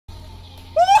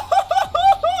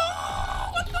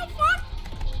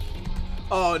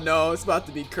Oh no, it's about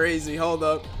to be crazy. Hold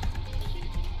up.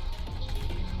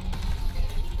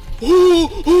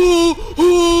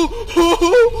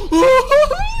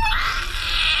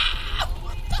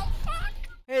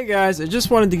 Hey guys, I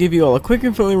just wanted to give you all a quick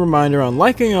and friendly reminder on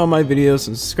liking all my videos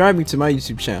and subscribing to my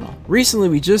YouTube channel. Recently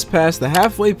we just passed the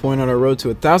halfway point on our road to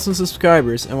 1,000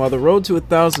 subscribers, and while the road to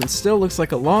 1,000 still looks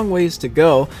like a long ways to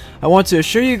go, I want to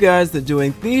assure you guys that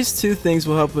doing these two things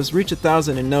will help us reach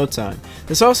 1,000 in no time.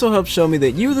 This also helps show me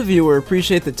that you, the viewer,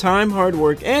 appreciate the time, hard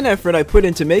work, and effort I put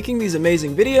into making these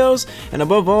amazing videos, and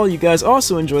above all, you guys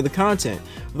also enjoy the content.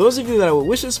 For those of you that would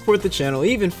wish to support the channel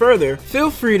even further, feel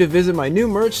free to visit my new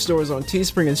merch stores on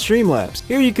Teespring and Streamlabs.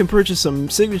 Here you can purchase some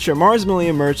signature Mars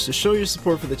Million merch to show your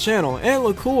support for the channel and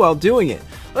look cool while doing it.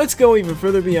 Let's go even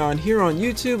further beyond here on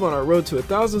YouTube on our road to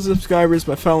 1,000 subscribers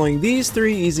by following these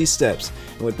 3 easy steps.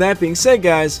 And with that being said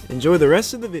guys, enjoy the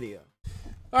rest of the video.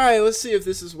 Alright, let's see if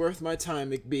this is worth my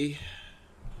time, McB.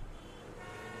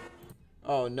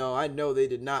 Oh no, I know they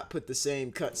did not put the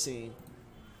same cutscene.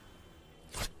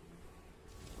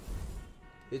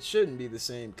 It shouldn't be the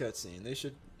same cutscene. They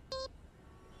should...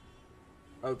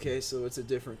 Okay, so it's a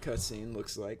different cutscene,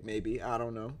 looks like. Maybe. I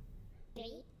don't know.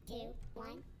 3, 2, 1,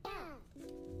 go!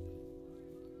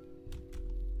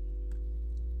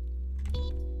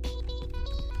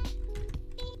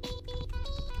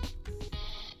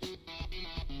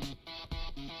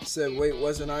 Said, wait,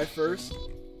 wasn't I first?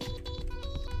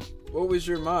 What was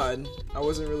your mod? I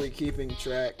wasn't really keeping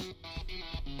track.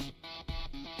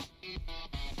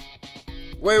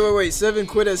 Wait, 7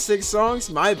 Quid has 6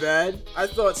 songs? My bad. I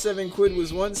thought 7 Quid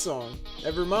was 1 song.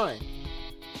 Never mind.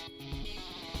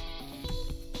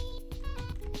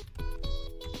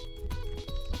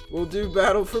 We'll do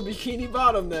Battle for Bikini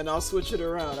Bottom then. I'll switch it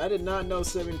around. I did not know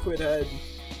 7 Quid had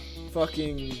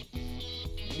fucking,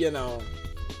 you know,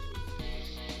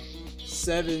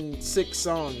 6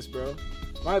 songs, bro.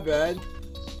 My bad.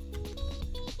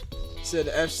 Said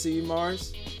FC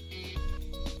Mars.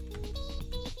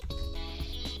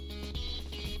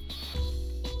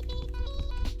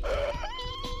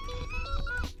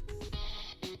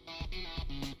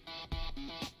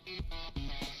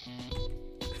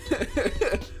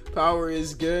 Power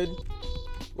is good.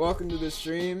 Welcome to the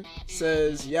stream.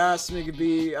 Says, Yas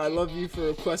McB, I love you for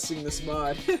requesting this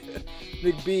mod.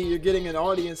 McB, you're getting an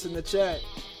audience in the chat.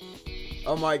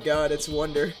 Oh my god, it's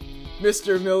Wonder.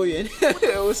 Mr. Million.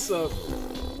 What's up?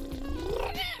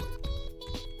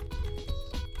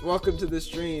 Welcome to the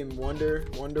stream,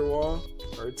 Wonderwall,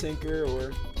 or Tinker,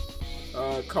 or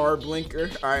Car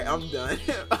Blinker. Alright, I'm done.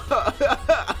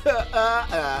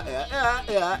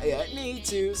 Need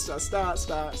to stop.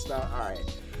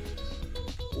 Alright.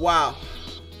 Wow.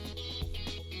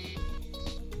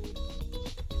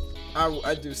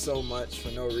 I do so much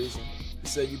for no reason. You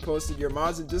said you posted your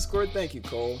mods in Discord? Thank you,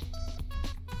 Cole.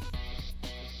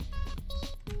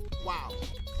 Wow.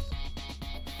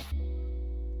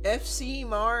 FC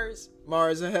Mars.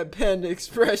 I had Panda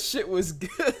Express. Shit was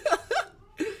good.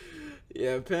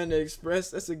 Yeah, Panda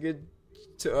Express. That's a good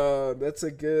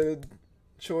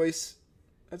choice.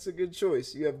 That's a good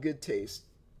choice. You have good taste,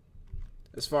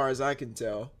 as far as I can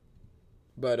tell.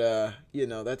 But you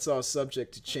know, that's all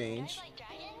subject to change.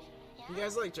 You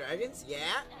guys like dragons? Yeah.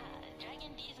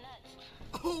 Dragon B's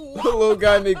nuts. Oh, little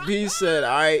guy McB said,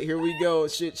 "Alright, here we go.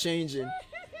 Shit changing."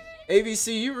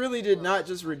 ABC, you really did not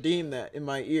just redeem that in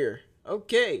my ear.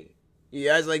 Okay. You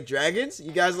guys like dragons?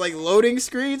 You guys like loading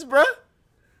screens, bruh?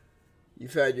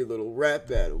 You've had your little rap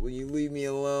battle. Will you leave me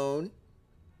alone?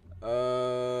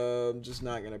 I'm just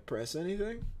not gonna press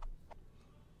anything.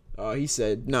 Oh, he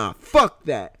said, nah, fuck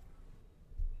that.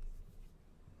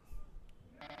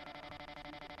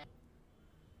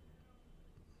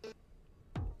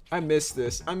 I miss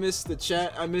this. I miss the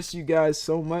chat. I miss you guys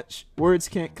so much. Words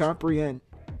can't comprehend.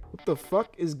 What the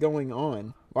fuck is going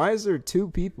on? Why is there 2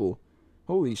 people?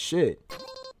 Holy shit.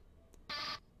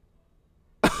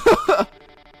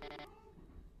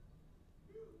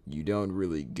 You don't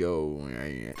really go.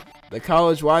 The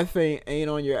college Wi-Fi ain't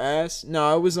on your ass?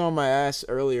 No, it was on my ass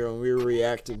earlier when we were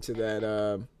reacting to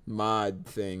that mod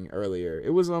thing earlier.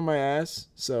 It was on my ass,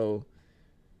 so...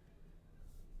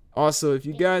 Also, if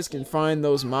you guys can find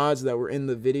those mods that were in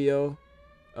the video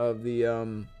of the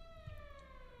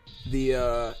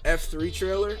F3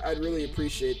 trailer, I'd really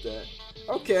appreciate that.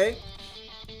 Okay.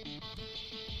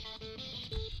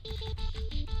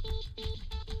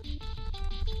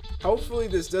 Hopefully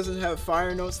this doesn't have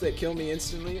fire notes that kill me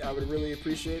instantly. I would really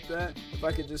appreciate that if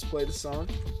I could just play the song.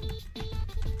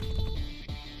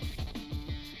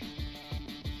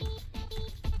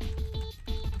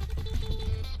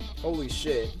 Holy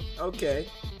shit. Okay.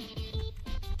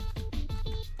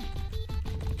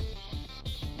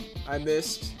 I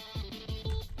missed.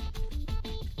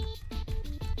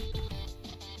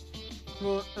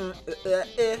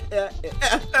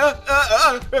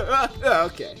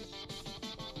 Okay.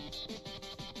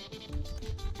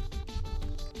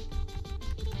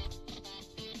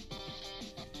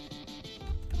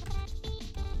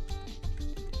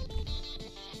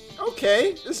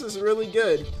 Okay, this is really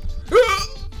good.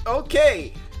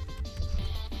 Okay.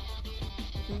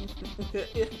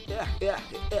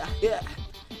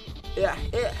 Yeah.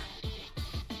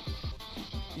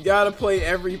 You gotta play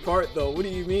every part though. What do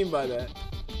you mean by that?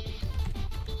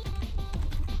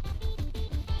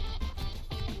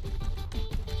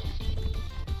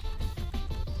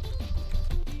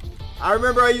 I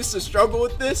remember I used to struggle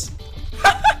with this.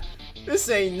 This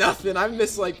ain't nothing. I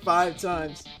missed like 5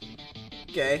 times.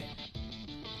 Okay.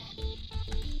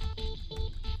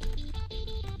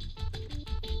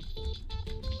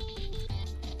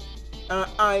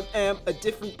 I am a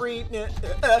different breed.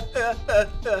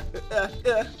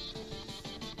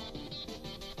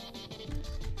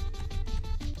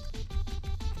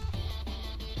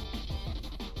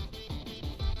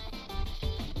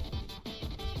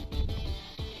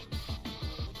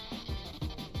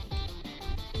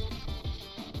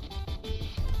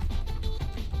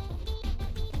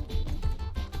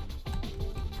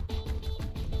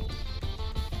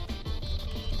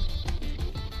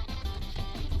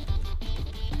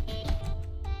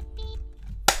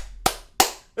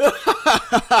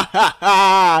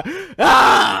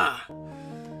 Ah!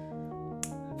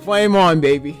 Flame on,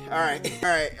 baby. Alright.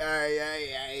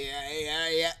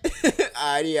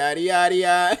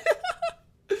 Yada.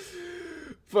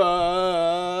 Fuck.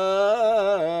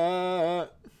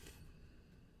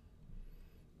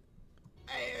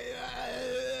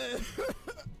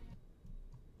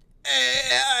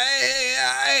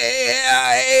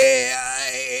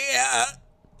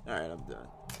 Alright, I'm done.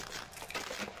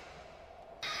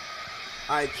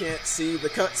 I can't see the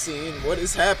cutscene. What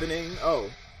is happening? Oh.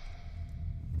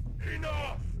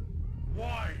 Enough!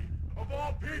 Why? Of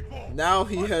all people! Now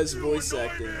he has voice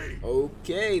acting.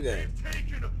 Okay then. They've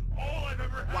taken all I've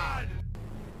ever had!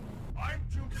 I'm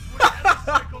too swift in the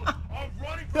cycle of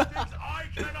running from things I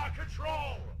cannot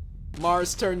control!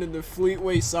 Mars turned into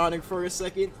Fleetway Sonic for a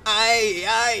second.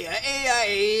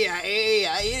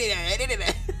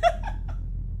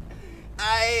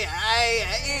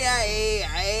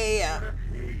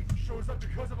 Shows up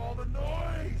because of all the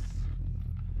noise!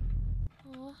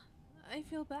 Oh, I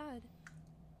feel bad.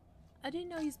 I didn't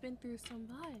know he's been through so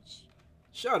much.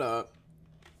 Shut up.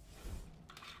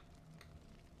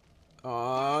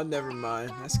 Aw, never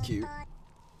mind. That's cute.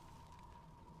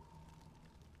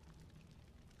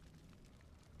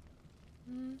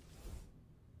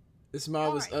 This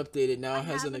mod was updated. Now it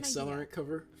has an accelerant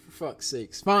cover. For fuck's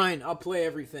sakes. Fine, I'll play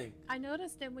everything. I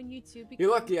noticed that when you two become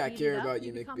You're lucky I heated care up, about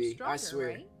you, McBee. I swear.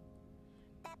 right?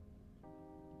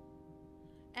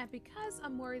 And because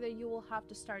I'm worried that you will have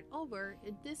to start over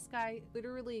if this guy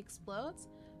literally explodes,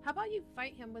 how about you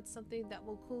fight him with something that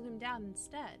will cool him down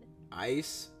instead?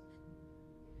 Ice?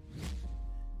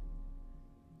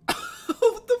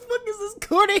 What the fuck is this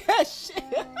corny ass shit?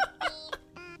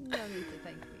 No need to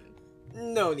thank me.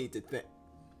 No need to thank.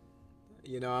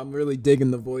 You know, I'm really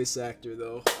digging the voice actor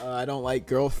though. I don't like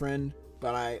Girlfriend,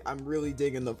 but I'm really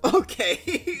digging the.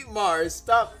 Okay, Mars,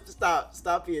 stop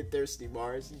being thirsty,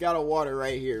 Mars. You got a water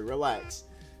right here. Relax.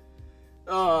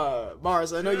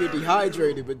 Mars, I know you're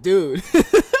dehydrated, but dude.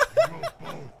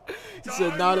 He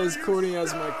said not as corny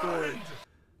as my corn.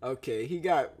 Okay, he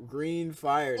got green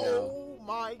fire now. Oh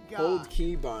my god. Hold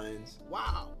keybinds.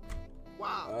 Wow.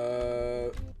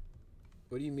 Wow.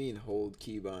 What do you mean hold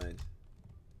keybind?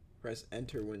 Press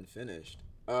enter when finished.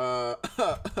 Oh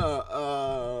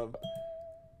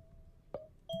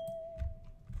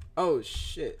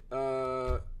shit.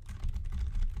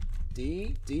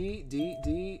 D,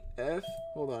 F.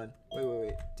 Hold on.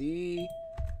 Wait. D,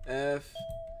 F,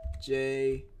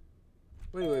 J.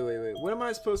 Wait. What am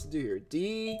I supposed to do here?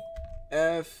 D,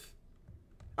 F.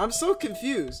 I'm so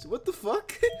confused. What the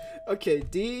fuck? Okay,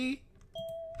 D,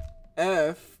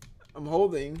 F. I'm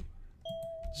holding.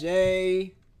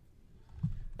 J.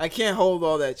 I can't hold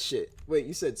all that shit. Wait,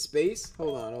 you said space?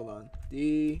 Hold on.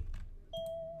 D.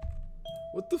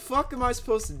 What the fuck am I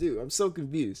supposed to do? I'm so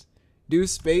confused. Do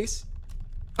space?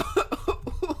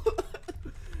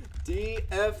 D,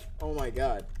 F. Oh my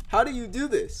god. How do you do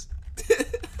this?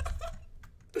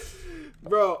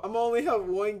 Bro, I'm only have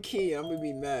one key. I'm gonna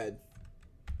be mad.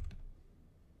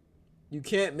 You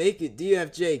can't make it D,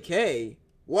 F, J, K.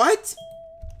 What?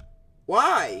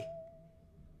 Why?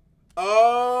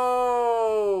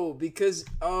 Oh, because,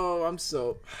 oh, I'm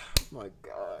so, oh my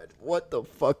god. What the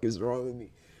fuck is wrong with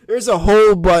me? There's a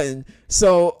whole button.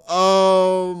 So,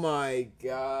 oh my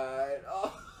god.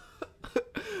 Oh.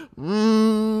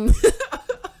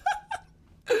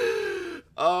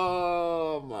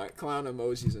 Oh my, clown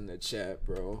emojis in the chat,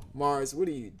 bro. Mars, what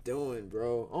are you doing,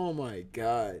 bro? Oh my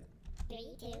god.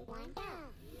 3, 2, 1, go.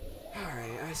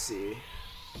 Alright, I see.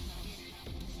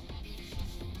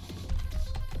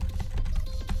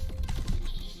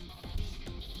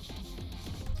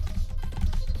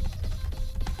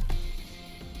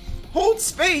 Hold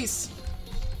space!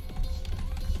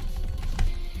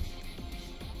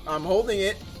 I'm holding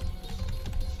it.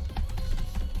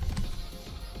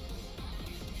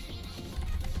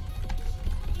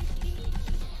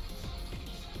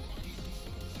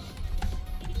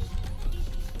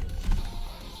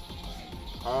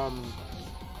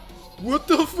 What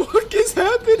the fuck is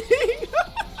happening?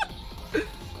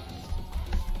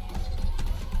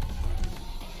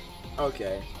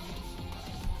 Okay.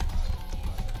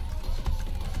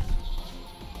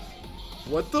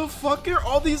 What the fuck are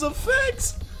all these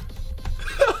effects?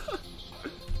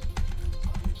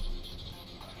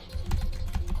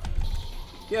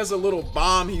 He has a little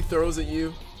bomb he throws at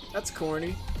you. That's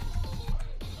corny.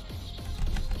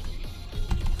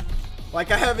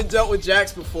 Like, I haven't dealt with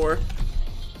Jax before.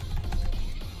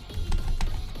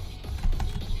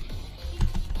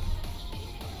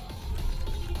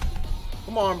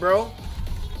 Come on, bro.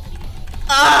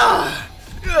 Ah!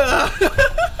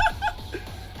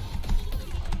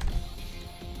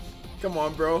 Come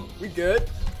on, bro. We good?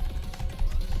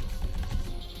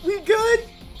 We good?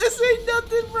 This ain't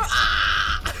nothing, bro. Ah!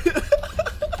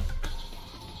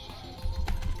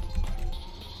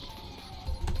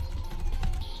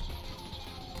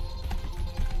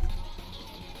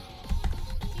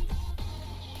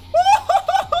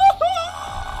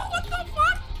 What the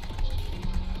fuck?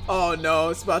 Oh no,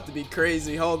 it's about to be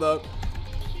crazy. Hold up.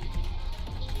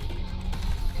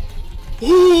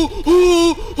 What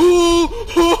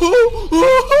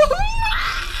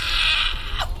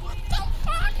the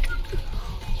fuck?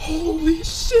 Holy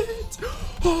shit!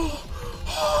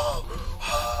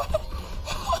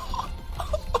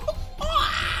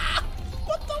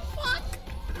 What the fuck?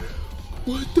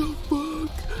 What the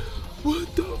fuck? What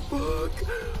the fuck?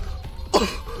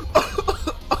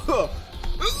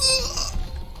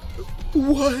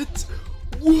 What?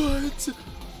 What?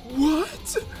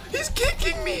 What? He's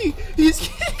kicking me! He's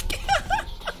kicking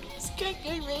He's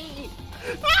kicking me!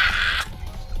 Ah!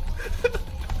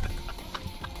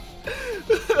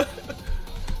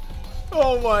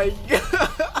 Oh my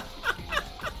god!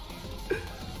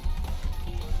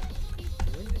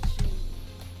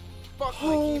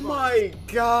 Oh my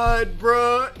god,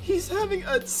 bruh! He's having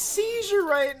a seizure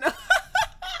right now!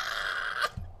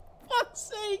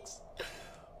 Fuck's sakes!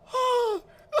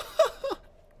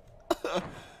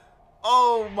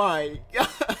 Oh my god!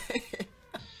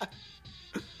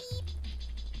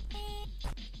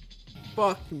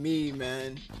 Fuck me,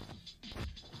 man.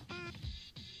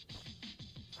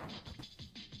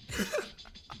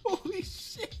 Holy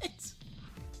shit!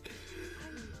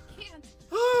 I can't.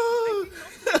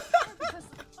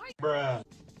 Bruh.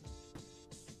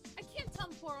 I can't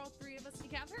teleport all three of us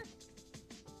together.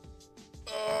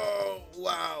 Oh,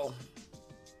 wow.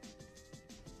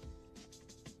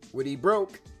 Woody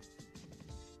broke.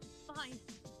 Fine.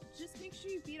 Just make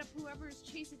sure you beat up whoever is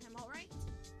chasing him, alright?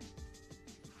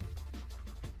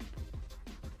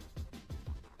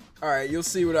 Alright, you'll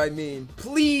see what I mean.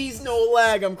 Please, no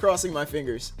lag. I'm crossing my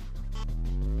fingers.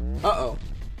 Uh-oh.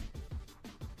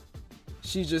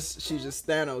 She just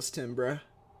Thanos'd him, bruh.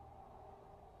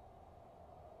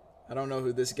 I don't know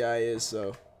who this guy is,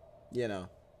 so, you know.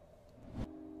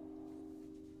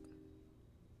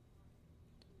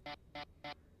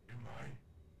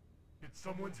 It's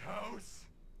someone's house.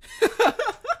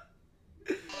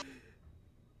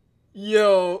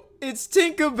 Yo, it's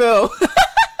Tinkerbell.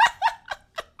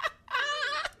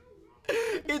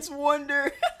 It's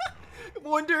Wonder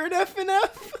and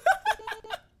FNF.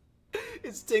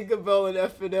 It's Tinkerbell and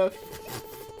FNF.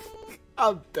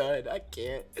 I'm done. I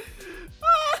can't.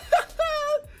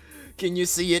 Can you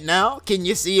see it now? Can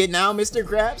you see it now, Mr.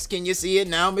 Krabs? Can you see it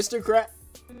now, Mr. Krabs?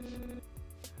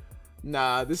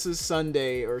 Nah, this is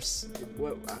Sunday or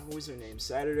what was her name?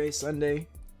 Saturday, Sunday,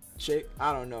 shape.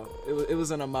 I don't know. It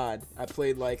was on a mod I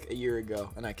played like a year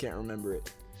ago, and I can't remember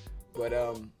it. But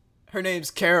her name's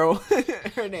Carol.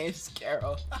 Her name's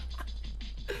Carol.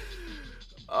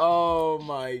 Oh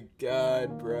my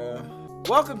god, bruh.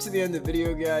 Welcome to the end of the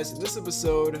video, guys. In this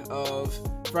episode of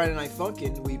Friday Night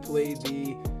Funkin', we played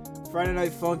the Friday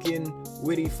Night Funkin'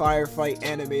 witty firefight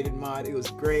animated mod. It was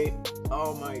great.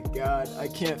 Oh my god, I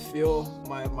can't feel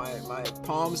my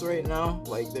palms right now,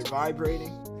 like they're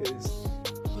vibrating, because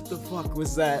what the fuck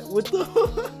was that? What the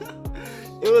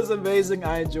It was amazing.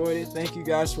 I enjoyed it. Thank you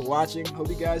guys for watching. Hope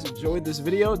you guys enjoyed this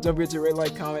video. Don't forget to rate,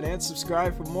 like, comment, and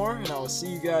subscribe for more, and I will see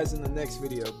you guys in the next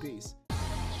video. Peace.